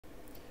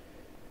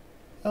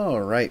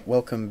Alright,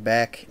 welcome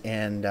back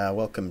and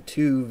welcome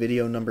to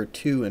video number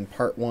 2 in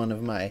part 1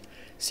 of my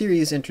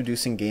series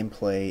introducing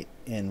gameplay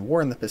in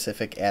War in the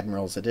Pacific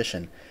Admiral's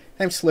Edition.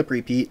 I'm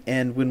Slippery Pete,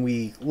 and when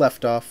we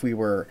left off we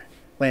were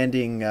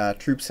landing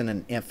troops in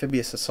an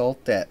amphibious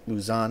assault at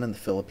Luzon in the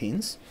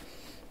Philippines.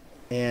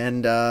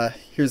 And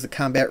here's the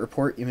combat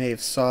report you may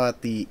have saw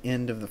at the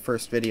end of the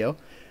first video.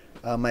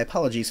 My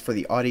apologies for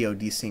the audio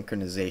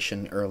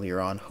desynchronization earlier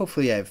on.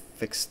 Hopefully I've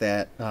fixed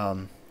that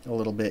a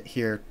little bit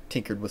here,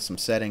 tinkered with some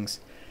settings,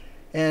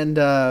 and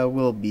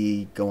we'll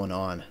be going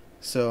on.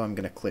 So I'm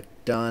going to click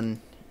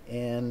done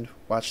and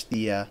watch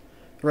the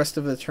rest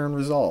of the turn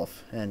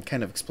resolve and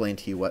kind of explain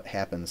to you what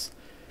happens.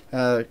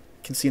 You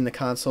can see in the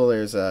console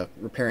there's a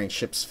repairing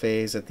ships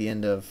phase at the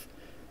end of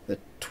the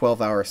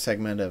 12-hour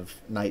segment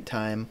of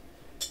nighttime.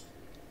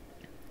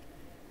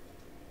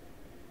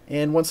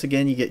 And once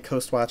again you get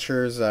coast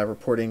watchers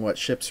reporting what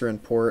ships are in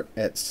port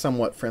at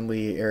somewhat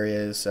friendly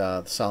areas,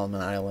 the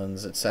Solomon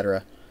Islands,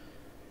 etc.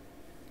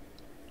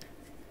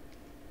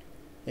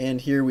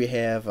 And here we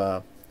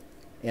have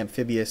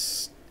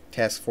amphibious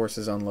task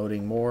forces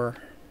unloading more,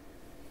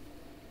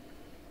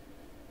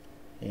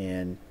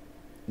 and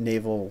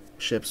naval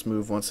ships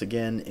move once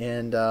again,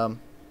 and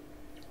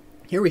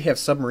here we have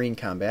submarine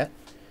combat.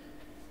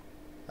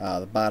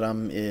 The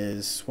bottom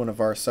is one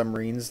of our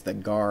submarines, the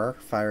Gar,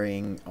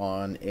 firing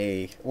on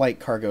a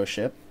light cargo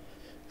ship.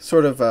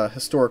 Sort of a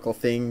historical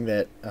thing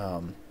that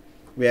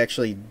we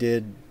actually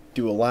did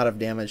do a lot of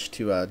damage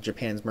to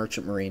Japan's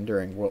merchant marine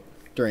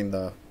during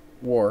the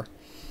war.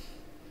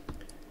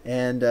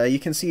 And you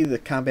can see the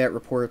combat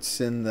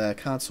reports in the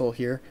console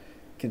here.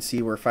 You can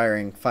see we're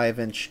firing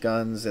 5-inch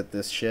guns at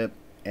this ship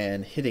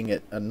and hitting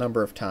it a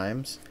number of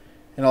times.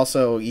 And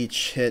also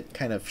each hit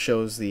kind of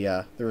shows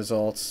the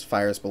results: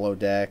 fires below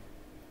deck,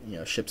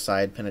 ship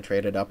side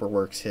penetrated, upper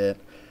works hit,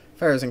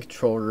 fires in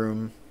control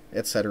room,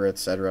 etc.,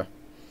 etc.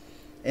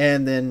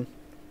 And then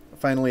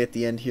finally at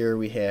the end here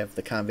we have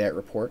the combat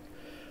report.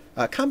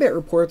 Combat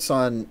reports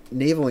on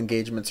naval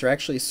engagements are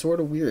actually sort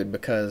of weird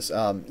because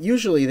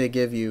usually they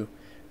give you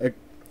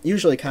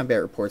usually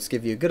combat reports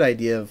give you a good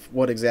idea of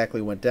what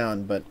exactly went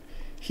down, but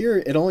here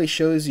it only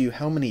shows you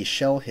how many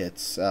shell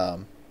hits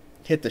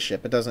hit the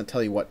ship. It doesn't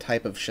tell you what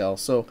type of shell.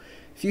 So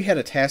if you had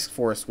a task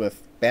force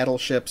with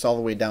battleships all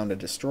the way down to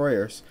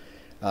destroyers,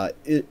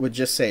 it would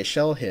just say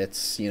shell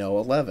hits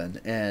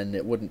 11, and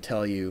it wouldn't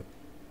tell you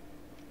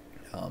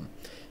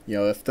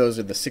if those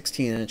are the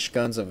 16-inch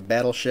guns of a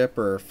battleship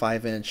or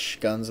 5-inch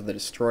guns of the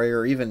destroyer,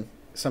 or even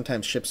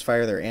sometimes ships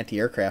fire their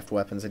anti-aircraft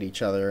weapons at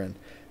each other, and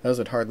those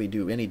would hardly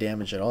do any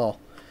damage at all.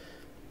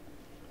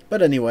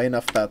 But anyway,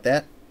 enough about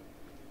that.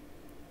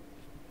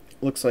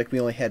 Looks like we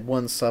only had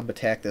one sub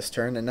attack this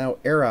turn, and now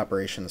air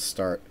operations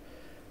start.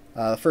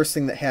 The first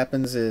thing that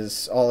happens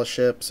is all the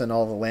ships and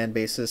all the land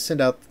bases send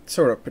out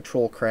sort of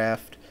patrol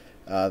craft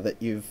that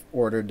you've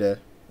ordered to,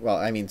 well,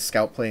 I mean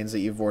scout planes that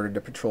you've ordered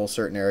to patrol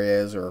certain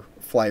areas or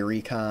fly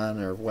recon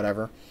or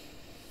whatever.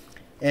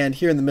 And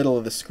here in the middle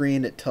of the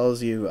screen it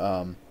tells you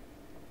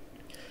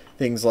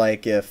things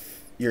like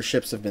if your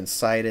ships have been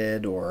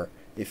sighted, or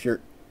if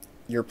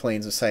your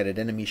planes have sighted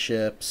enemy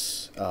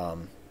ships,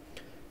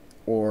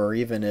 or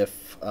even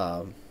if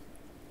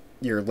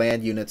your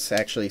land units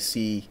actually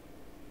see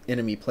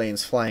enemy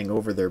planes flying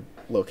over their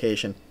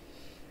location.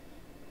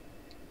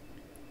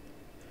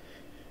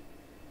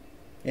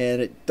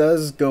 And it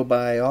does go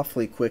by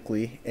awfully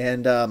quickly,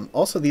 and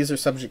also these are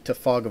subject to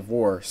fog of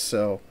war,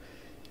 so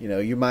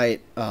you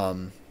might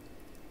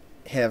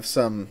have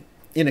some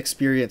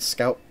inexperienced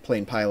scout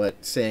plane pilot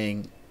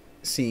seeing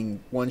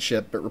one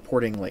ship but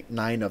reporting like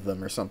 9 of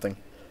them or something.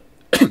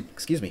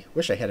 Excuse me,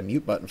 wish I had a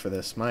mute button for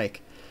this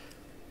mic.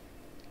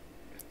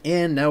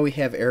 And now we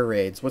have air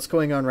raids. What's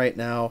going on right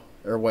now,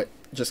 or what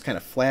just kind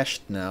of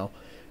flashed now,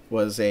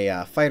 was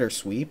a fighter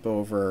sweep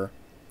over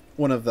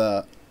one of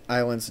the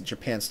islands that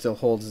Japan still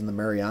holds in the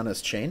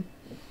Marianas chain.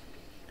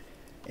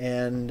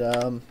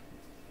 And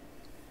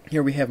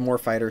here we have more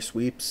fighter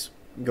sweeps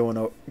going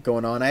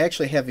on. I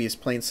actually have these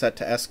planes set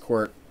to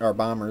escort our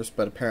bombers,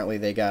 but apparently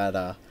they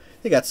got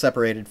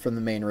separated from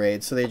the main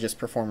raid, so they just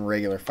perform a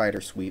regular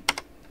fighter sweep.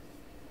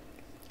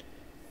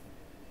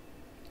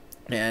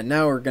 And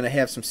now we're going to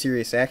have some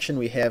serious action.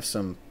 We have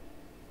some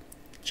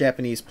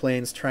Japanese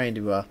planes trying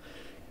to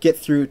get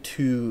through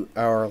to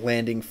our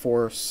landing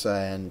force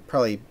and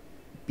probably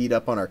beat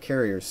up on our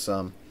carriers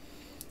some.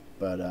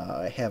 But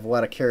I have a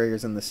lot of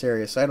carriers in this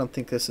area, so I don't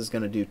think this is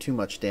going to do too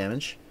much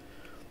damage.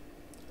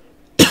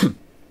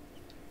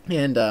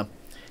 And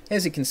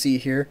as you can see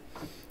here,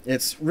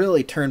 it's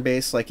really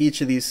turn-based. Like each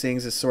of these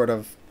things is sort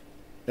of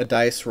a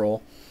dice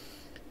roll,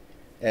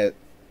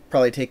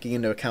 probably taking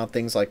into account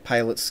things like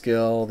pilot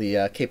skill,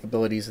 the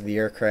capabilities of the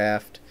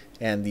aircraft,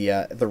 and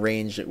the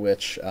range at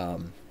which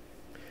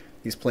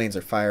these planes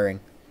are firing.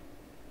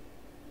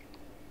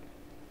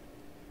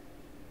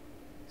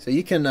 So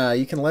you can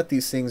let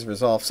these things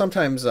resolve.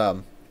 Sometimes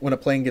when a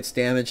plane gets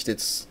damaged,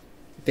 it's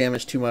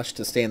damaged too much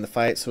to stay in the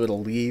fight, so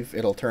it'll leave,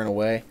 it'll turn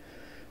away.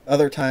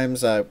 Other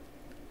times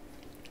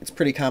it's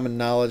pretty common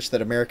knowledge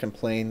that American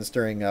planes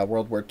during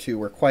World War II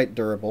were quite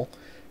durable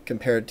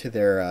compared to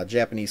their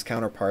Japanese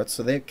counterparts,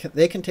 so they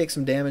can take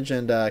some damage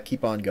and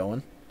keep on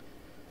going.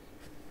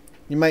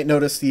 You might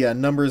notice the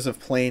numbers of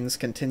planes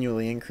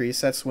continually increase.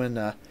 That's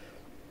when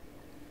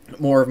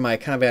more of my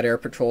combat air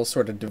patrols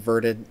sort of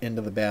diverted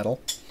into the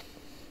battle.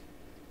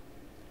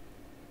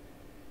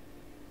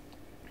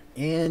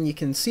 And you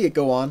can see it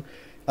go on.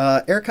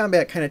 Air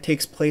combat kind of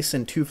takes place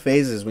in two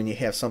phases when you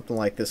have something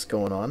like this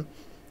going on.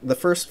 The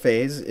first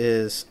phase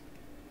is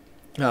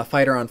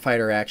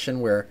fighter-on-fighter action,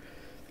 where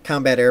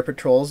combat air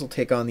patrols will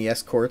take on the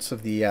escorts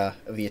of the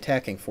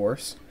attacking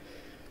force.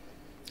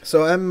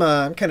 So I'm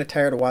kind of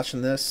tired of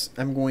watching this.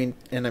 I'm going,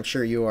 and I'm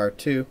sure you are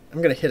too.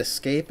 I'm going to hit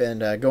escape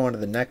and go on to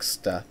the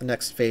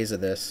next phase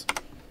of this.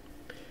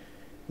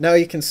 Now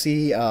you can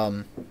see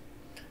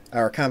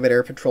our combat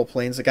air patrol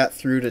planes that got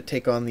through to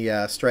take on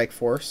the strike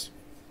force.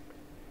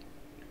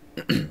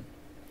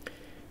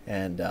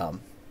 And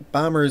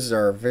bombers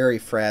are very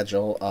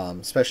fragile,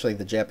 especially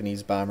the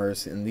Japanese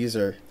bombers, and these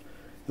are,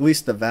 at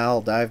least the Val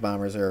dive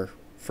bombers are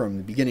from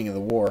the beginning of the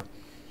war.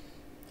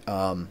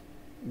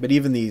 But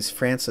even these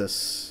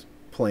Francis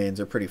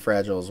planes are pretty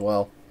fragile as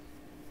well.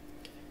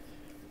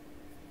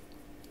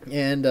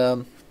 And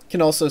you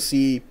can also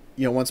see,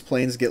 once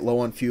planes get low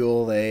on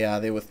fuel,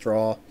 they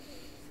withdraw.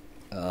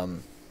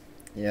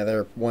 Yeah,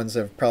 they're ones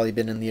that have probably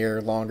been in the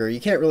air longer. You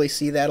can't really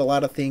see that. A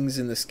lot of things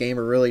in this game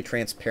are really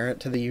transparent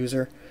to the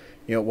user.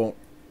 It won't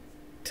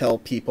tell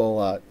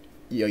people,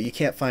 you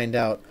can't find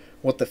out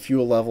what the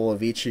fuel level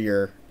of each of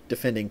your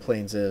defending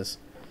planes is.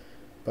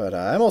 But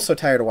I'm also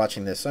tired of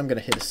watching this, so I'm going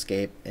to hit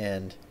escape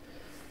and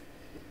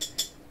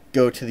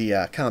go to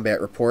the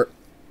combat report.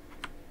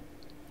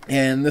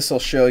 And this will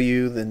show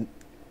you the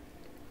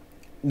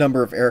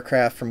number of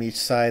aircraft from each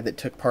side that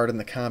took part in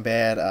the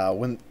combat,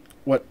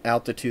 what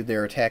altitude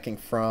they're attacking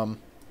from,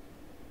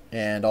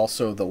 and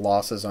also the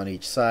losses on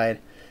each side.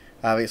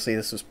 Obviously,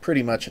 this was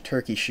pretty much a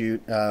turkey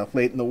shoot.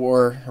 Late in the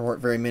war, there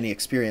weren't very many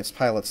experienced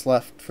pilots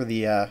left for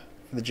the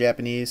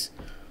Japanese.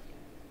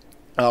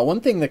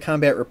 One thing the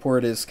combat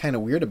report is kind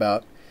of weird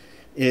about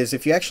is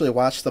if you actually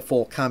watch the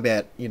full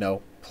combat,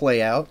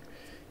 play out,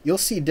 you'll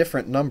see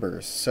different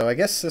numbers. So I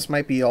guess this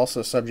might be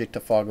also subject to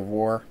fog of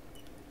war,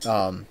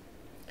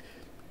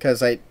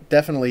 because I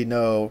definitely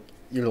know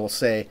it'll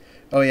say,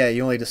 oh yeah,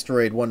 you only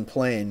destroyed one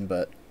plane,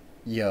 but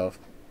you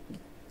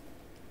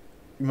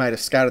might have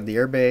scouted the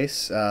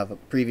airbase the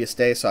previous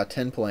day, saw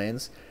 10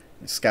 planes.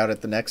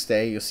 Scouted the next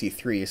day, you'll see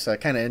 3. So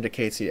it kind of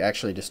indicates you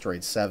actually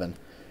destroyed 7.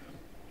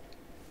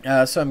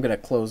 So I'm going to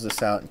close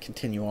this out and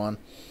continue on.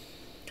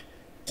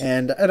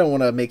 And I don't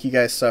want to make you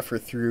guys suffer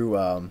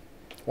through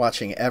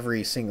watching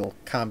every single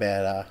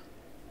combat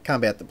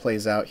that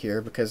plays out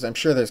here, because I'm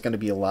sure there's going to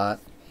be a lot.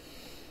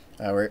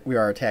 We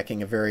are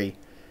attacking a very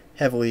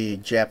heavily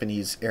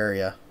Japanese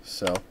area,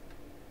 so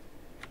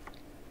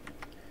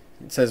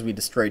it says we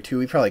destroyed 2.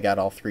 We probably got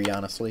all 3,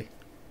 honestly.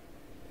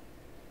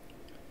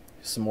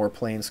 Some more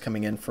planes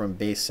coming in from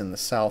base in the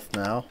south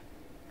now.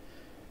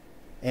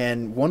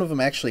 And one of them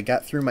actually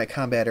got through my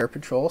combat air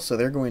patrol, so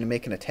they're going to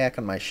make an attack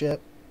on my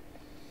ship.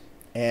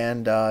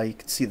 And you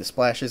can see the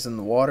splashes in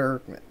the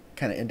water.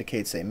 Kind of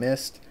indicates they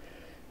missed.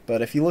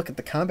 But if you look at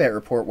the combat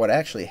report, what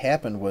actually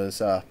happened was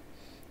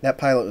that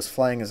pilot was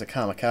flying as a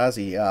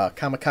kamikaze.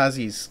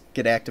 Kamikazes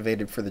get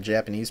activated for the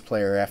Japanese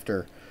player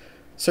after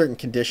certain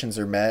conditions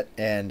are met,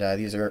 and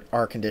these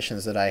are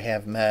conditions that I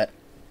have met.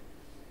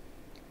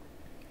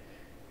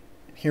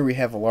 Here we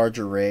have a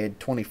larger raid,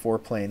 24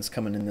 planes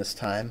coming in this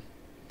time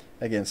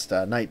against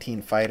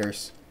 19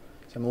 fighters.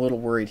 So I'm a little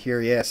worried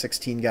here. Yeah,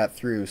 16 got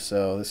through,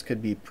 so this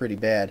could be pretty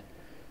bad.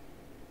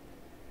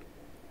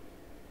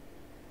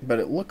 But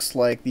it looks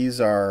like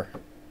these are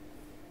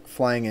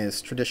flying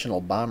as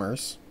traditional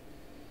bombers,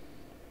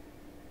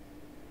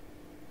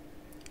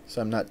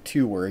 so I'm not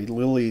too worried.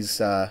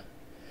 Lilies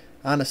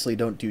honestly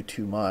don't do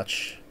too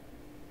much,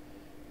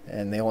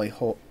 and they only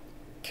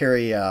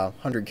carry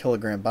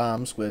 100-kilogram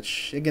bombs,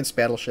 which against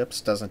battleships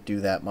doesn't do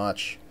that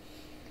much.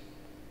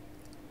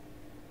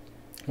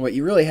 What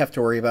you really have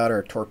to worry about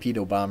are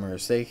torpedo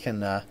bombers. They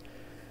can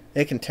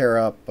tear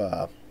up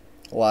a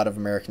lot of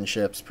American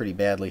ships pretty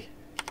badly.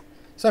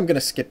 So I'm going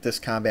to skip this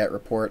combat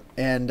report,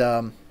 and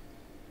you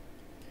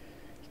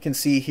can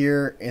see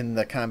here in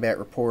the combat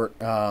report,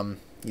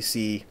 you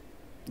see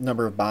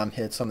number of bomb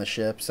hits on the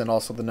ships, and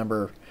also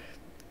the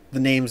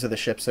names of the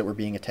ships that were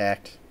being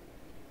attacked.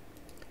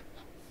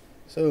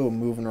 So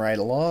moving right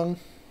along,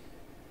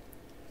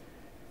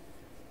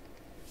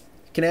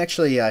 you can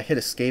actually hit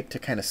escape to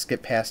kind of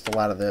skip past a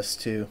lot of this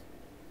too,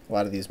 a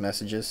lot of these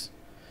messages.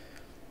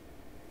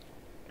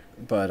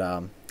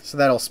 But so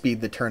that'll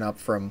speed the turn up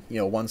from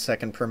 1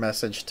 second per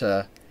message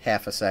to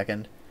half a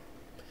second.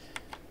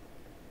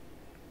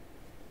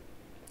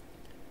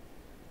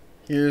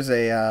 Here's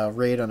a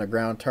raid on a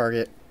ground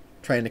target,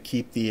 trying to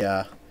keep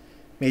the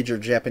major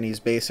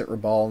Japanese base at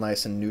Rabaul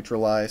nice and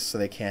neutralized so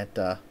they can't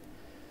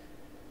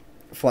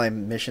fly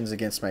missions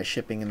against my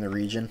shipping in the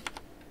region.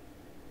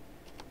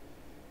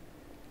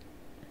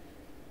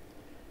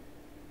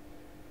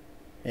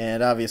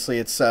 And obviously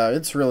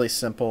it's really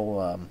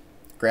simple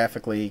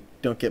graphically.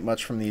 Don't get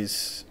much from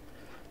these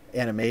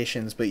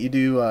animations, but you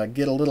do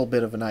get a little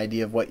bit of an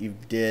idea of what you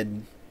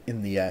did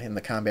in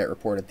the combat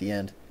report at the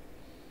end.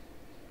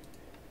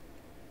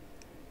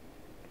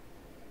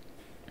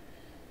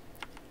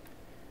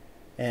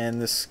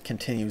 And this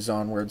continues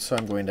onward, so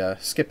I'm going to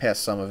skip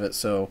past some of it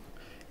so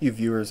you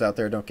viewers out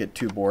there don't get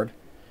too bored.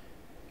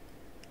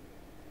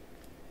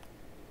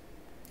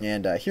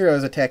 And here I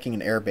was attacking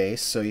an airbase,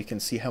 so you can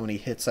see how many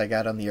hits I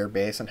got on the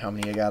airbase and how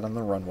many I got on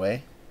the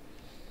runway.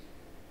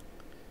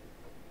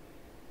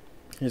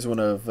 Here's one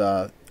of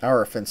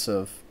our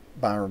offensive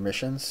bomber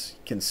missions.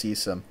 You can see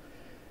some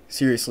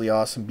seriously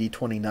awesome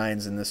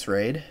B-29s in this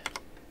raid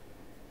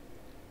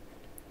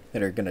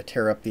that are going to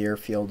tear up the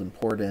airfield and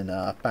port in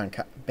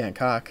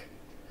Bangkok.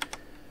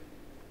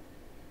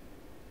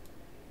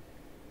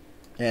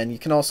 And you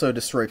can also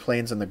destroy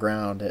planes on the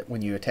ground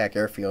when you attack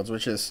airfields,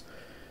 which is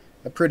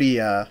a pretty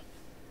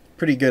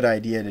good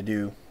idea to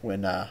do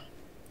when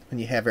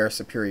you have air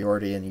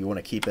superiority and you want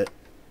to keep it.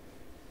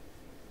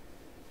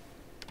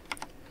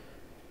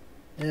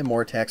 And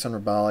more attacks on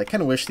Rabaul. I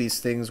kind of wish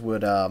these things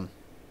would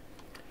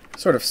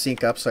sort of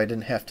sync up so I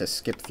didn't have to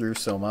skip through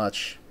so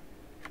much.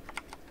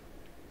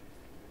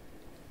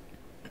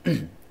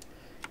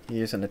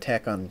 Here's an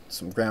attack on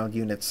some ground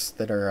units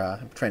that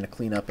are trying to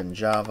clean up in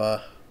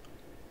Java.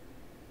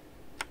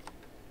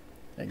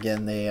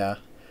 Again,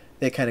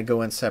 they kind of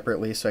go in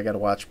separately, so I got to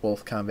watch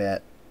both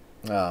combat,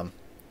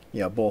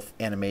 both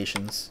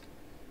animations.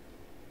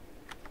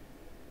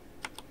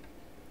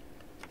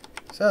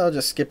 So I'll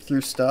just skip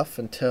through stuff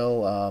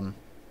until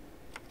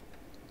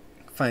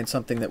find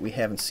something that we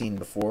haven't seen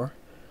before,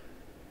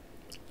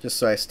 just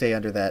so I stay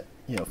under that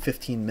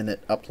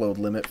 15-minute upload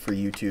limit for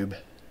YouTube.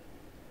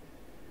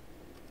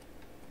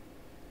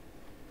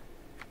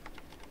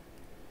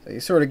 So you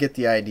sort of get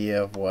the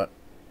idea of what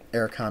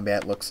air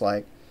combat looks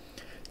like.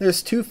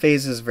 There's two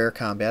phases of air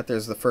combat.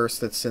 There's the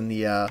first that's in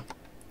the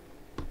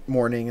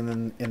morning and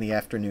then in the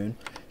afternoon.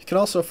 You can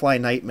also fly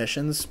night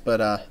missions,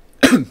 but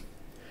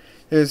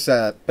there's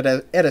at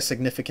a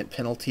significant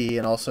penalty,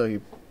 and also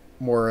you're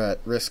more at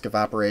risk of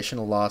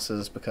operational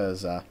losses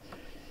because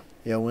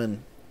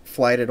when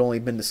flight had only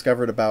been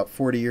discovered about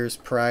 40 years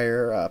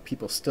prior,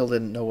 people still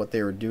didn't know what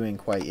they were doing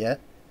quite yet.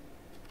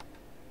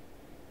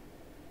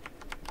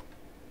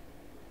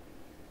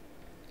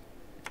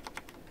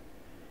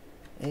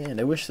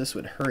 And I wish this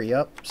would hurry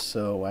up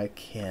so I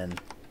can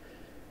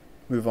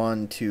move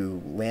on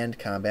to land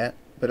combat.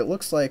 But it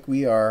looks like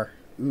we are...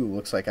 Ooh,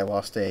 looks like I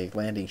lost a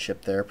landing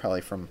ship there,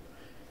 probably from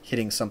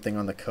hitting something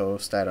on the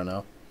coast. I don't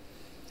know.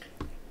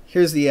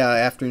 Here's the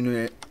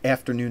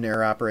afternoon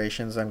air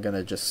operations. I'm going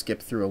to just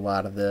skip through a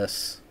lot of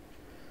this.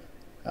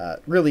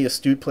 Really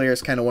astute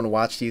players kind of want to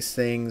watch these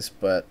things,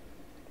 but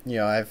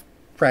I've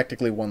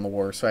practically won the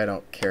war, so I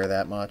don't care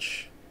that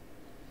much.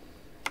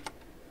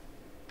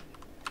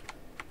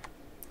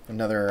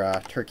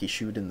 Another turkey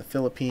shoot in the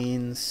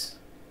Philippines.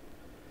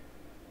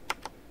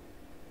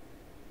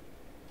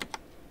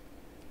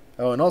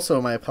 Oh, and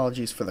also my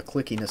apologies for the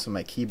clickiness of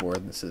my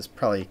keyboard. This is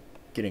probably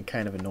getting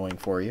kind of annoying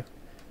for you,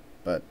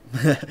 but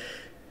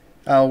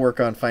I'll work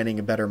on finding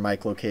a better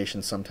mic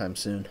location sometime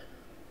soon.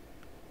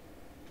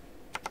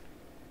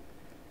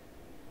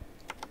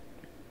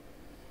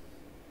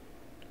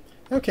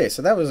 Okay,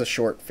 so that was a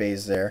short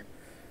phase there.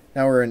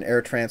 Now we're in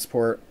air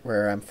transport,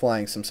 where I'm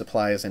flying some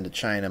supplies into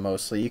China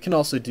mostly. You can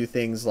also do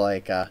things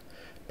like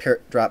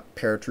drop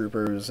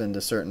paratroopers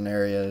into certain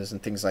areas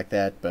and things like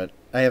that, but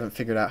I haven't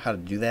figured out how to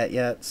do that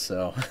yet,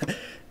 so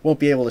won't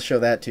be able to show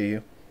that to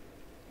you.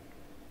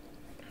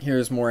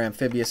 Here's more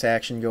amphibious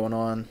action going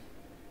on.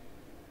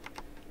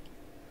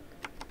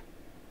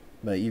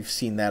 But you've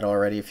seen that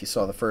already if you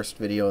saw the first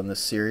video in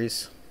this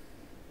series.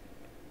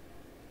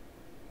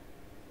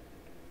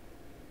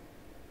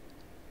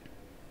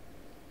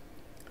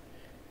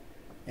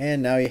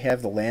 And now you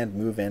have the land,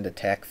 move, and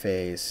attack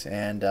phase.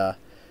 And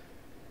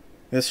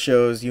this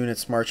shows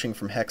units marching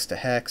from hex to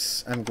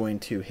hex. I'm going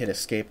to hit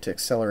escape to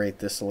accelerate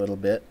this a little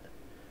bit.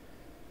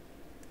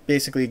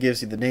 Basically, it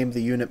gives you the name of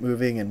the unit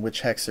moving and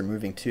which hex they're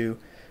moving to.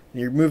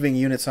 When you're moving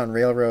units on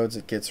railroads,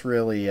 it gets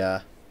really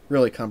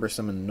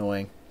cumbersome and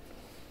annoying.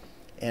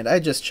 And I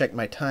just checked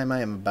my time.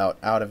 I am about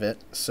out of it,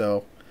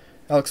 so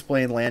I'll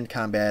explain land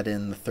combat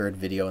in the third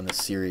video in this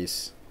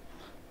series.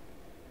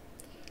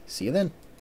 See you then.